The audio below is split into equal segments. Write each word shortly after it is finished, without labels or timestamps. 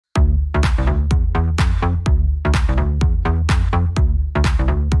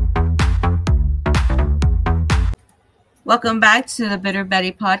Welcome back to the Bitter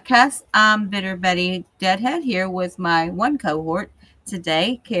Betty podcast. I'm Bitter Betty Deadhead here with my one cohort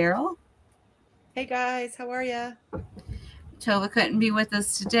today, Carol. Hey guys, how are ya? Tova couldn't be with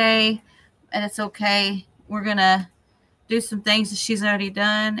us today, and it's okay. We're going to do some things that she's already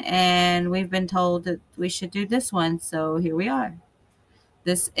done, and we've been told that we should do this one, so here we are.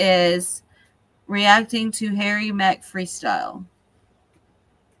 This is reacting to Harry Mack Freestyle.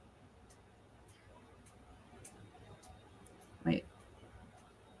 Wait.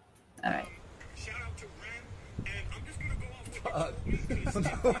 All right. Shout out to Ren, and I'm just gonna go off with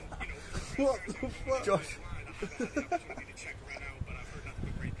What the fuck? Josh. I haven't had the opportunity to check Ren out, but I've heard nothing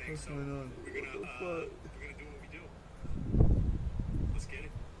but great things. What's going on? We're gonna do what we do. Let's get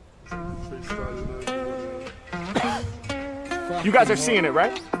it. You guys are seeing it,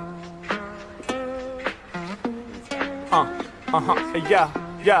 right?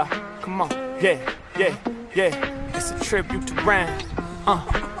 Yeah, come on, yeah. It's a tribute to Ren.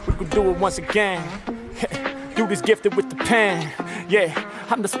 We can do it once again. Dude is gifted with the pen. Yeah,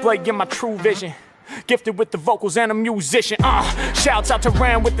 I'm displaying my true vision. Gifted with the vocals and a musician. Shouts out to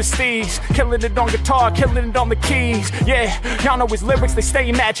Ren with the steez. Killing it on guitar, killing it on the keys. Yeah, y'all know his lyrics, they stay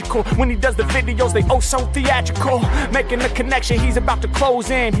magical. When he does the videos, they oh so theatrical. Making the connection, he's about to close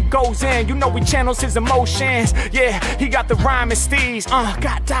in. He goes in, you know he channels his emotions. Yeah, he got the rhyme and steez.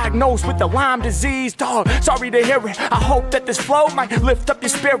 Got diagnosed with the Lyme disease. Dog, sorry to hear it. I hope that this flow might lift up your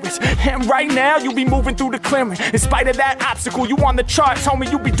spirits. And right now, you be moving through the clearing. In spite of that obstacle, you on the charts, homie,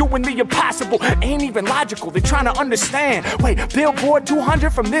 you be doing the impossible. Ain't even logical, they're trying to understand. Wait, Billboard 200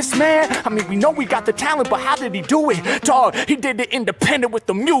 from this man? I mean, we know we got the talent, but how did he do it? Dog, he did it independent with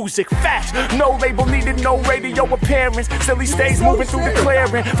the music. Facts, no label needed, no radio appearance. Still he stays moving through the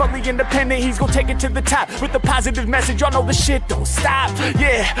clearing. Fully independent, he's gonna take it to the top. With the positive message, y'all know the shit don't stop.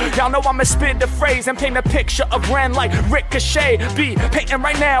 Yeah, y'all know I'ma spit the phrase and paint a picture of Ren like Ricochet. Be painting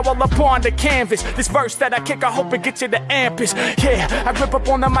right now all up on the canvas. This verse that I kick, I hope it gets you the ampus. Yeah, I grip up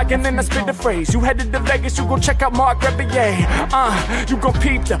on the mic and then I spit the phrase. You headed to Vegas, you go check out Mark Rebier. You gon'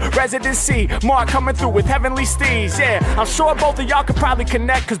 peep the residency. Mark coming through with heavenly steeds. Yeah, I'm sure both of y'all could probably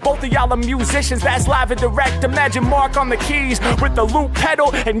connect, cause both of y'all are musicians that's live and direct. Imagine Mark on the keys with the loop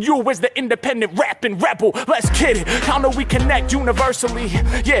pedal, and you as the independent rapping rebel. Let's get it, y'all know we connect universally.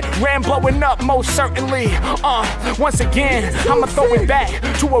 Yeah, Ren blowing up most certainly. Once again, I'ma throw it back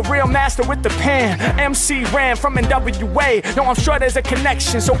to a real master with the pen. MC Ren from NWA. Yo, I'm sure there's a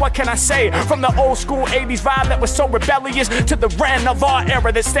connection, so what can I say? From the old school 80s vibe that was so rebellious to the Ren of our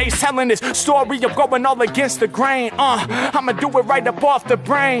era that stays telling this story of going all against the grain. I'ma do it right up off the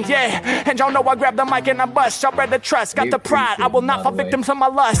brain, yeah. And y'all know I grab the mic and I bust. Y'all better trust, got the pride. I will not fall victim to my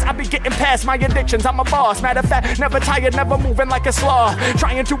lust. I be getting past my addictions, I'm a boss. Matter of fact, never tired, never moving like a sloth.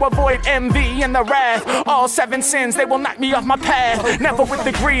 Trying to avoid envy and the wrath. All 7 sins, they will knock me off my path. Never with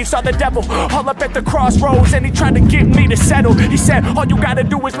the greed, saw the devil all up at the crossroads, and he tried to get me to settle. He said, all you gotta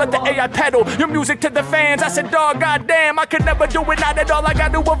do is let the AI pedal your music to the fans. I said, dog, goddamn, I could never do it. Not at all, I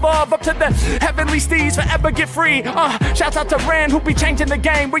got to evolve up to the heavenly steeds, forever get free. Shouts out to Ren who be changing the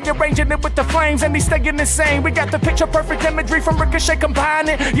game, rearranging it with the flames, and he's staying insane. We got the picture perfect imagery from Ricochet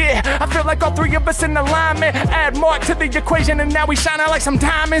combining. Yeah, I feel like all 3 of us in alignment. Add Mark to the equation, and now we shining like some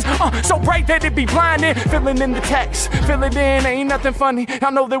diamonds. So bright that it be blinding. Filling in the text, fill it in, ain't nothing funny. I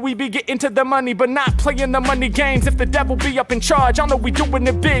know that we be getting to the money, but not playing the money games. If the devil be up in charge, I know we doing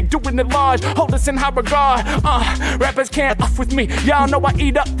it big, doing it large. Hold us in high regard. Rappers can't off with me. Y'all know I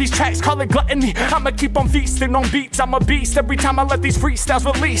eat up these tracks, call it gluttony. I'ma keep on feasting on beats. I'm a beast every time I let these freestyles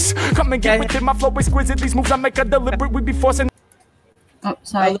release. Come and get with it, my flow exquisite. These moves I make are deliberate. We be forcing. Oh,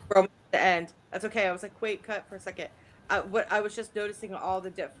 sorry. From the end. That's okay. I was like, wait, cut for a second. What I was just noticing all the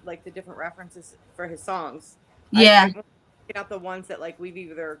different references for his songs. Yeah. Get out the ones that like we've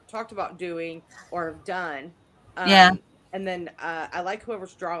either talked about doing or have done. Yeah. And then I like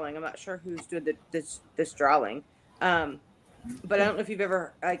whoever's drawing. I'm not sure who's doing this drawing. But I don't know if you've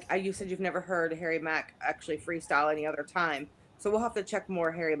ever, you said you've never heard Harry Mack actually freestyle any other time. So we'll have to check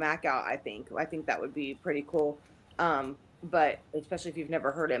more Harry Mack out, I think. I think that would be pretty cool. But especially if you've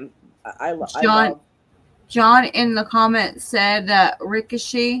never heard him. I love. John in the comments said that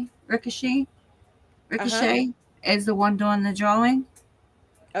Ricochet is the one doing the drawing.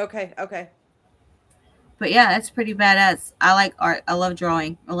 Okay. But yeah, that's pretty badass. I like art. I love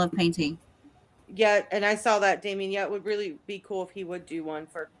drawing. I love painting. Yeah, and I saw that, Damien. Yeah, it would really be cool if he would do one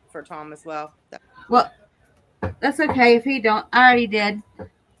for Tom as well. Well, that's okay if he don't. I already did.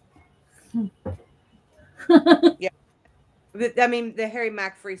 Yeah. I mean, the Harry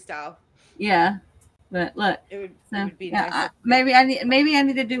Mack freestyle. Yeah. But look, it would be nice. maybe I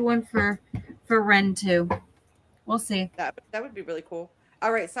need to do one for Ren too. We'll see. That would be really cool.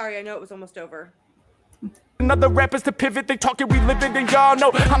 All right, sorry, I know it was almost over. Another rappers to pivot, they talking, we live it, and y'all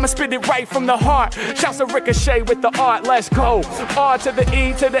know I'ma spit it right from the heart. Shouts to Ricochet with the art, let's go. R to the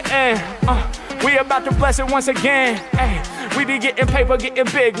E to the N. We about to bless it once again. Ay, we be getting paper, getting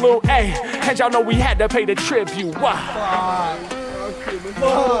big, Lou. Ay, and y'all know we had to pay the tribute. Wow.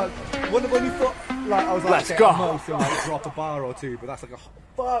 Fuck. When you thought, like, I was like, Let's go. Most and, like, drop a bar or two, but that's like a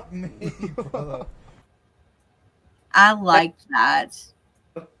fuck me, brother. I liked that.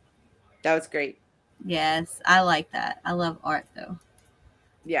 That was great. Yes, I like that. I love art though.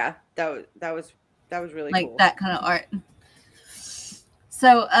 Yeah, that was really Like cool. that kind of art.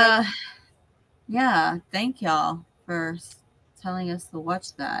 So yeah, thank y'all for telling us to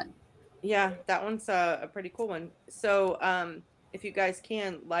watch that. Yeah, that one's a pretty cool one. So if you guys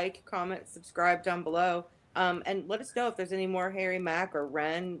can like, comment, subscribe down below, and let us know if there's any more Harry Mack or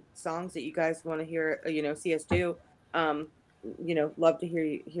Ren songs that you guys want to hear, see us do. Love to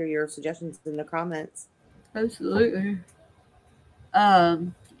hear your suggestions in the comments. Absolutely.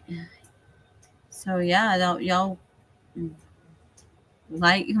 So yeah, y'all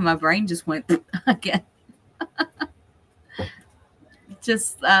like, my brain just went again.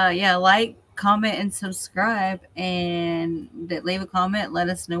 Just like, comment, and subscribe, and leave a comment. Let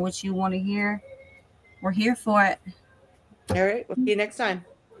us know what you want to hear. We're here for it. All right, we'll see you next time.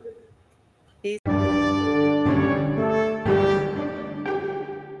 Peace.